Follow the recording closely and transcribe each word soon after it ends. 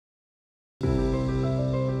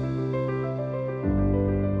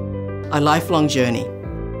a lifelong journey.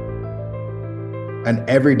 An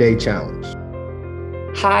everyday challenge.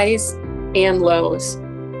 Highs and lows.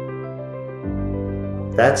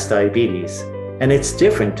 That's diabetes, and it's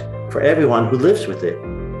different for everyone who lives with it.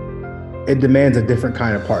 It demands a different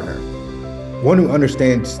kind of partner. One who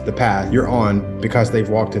understands the path you're on because they've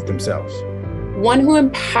walked it themselves. One who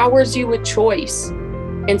empowers you with choice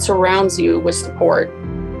and surrounds you with support.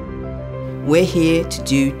 We're here to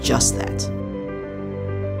do just that.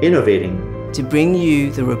 Innovating to bring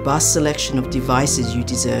you the robust selection of devices you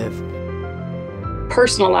deserve.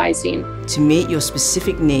 Personalizing to meet your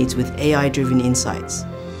specific needs with AI-driven insights.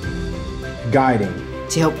 Guiding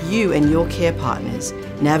to help you and your care partners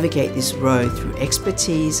navigate this road through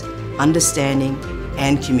expertise, understanding,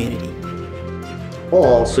 and community.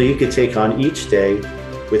 All so you can take on each day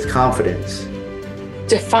with confidence.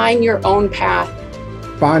 Define your own path.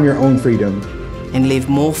 Find your own freedom. And live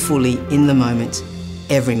more fully in the moment,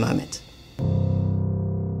 every moment.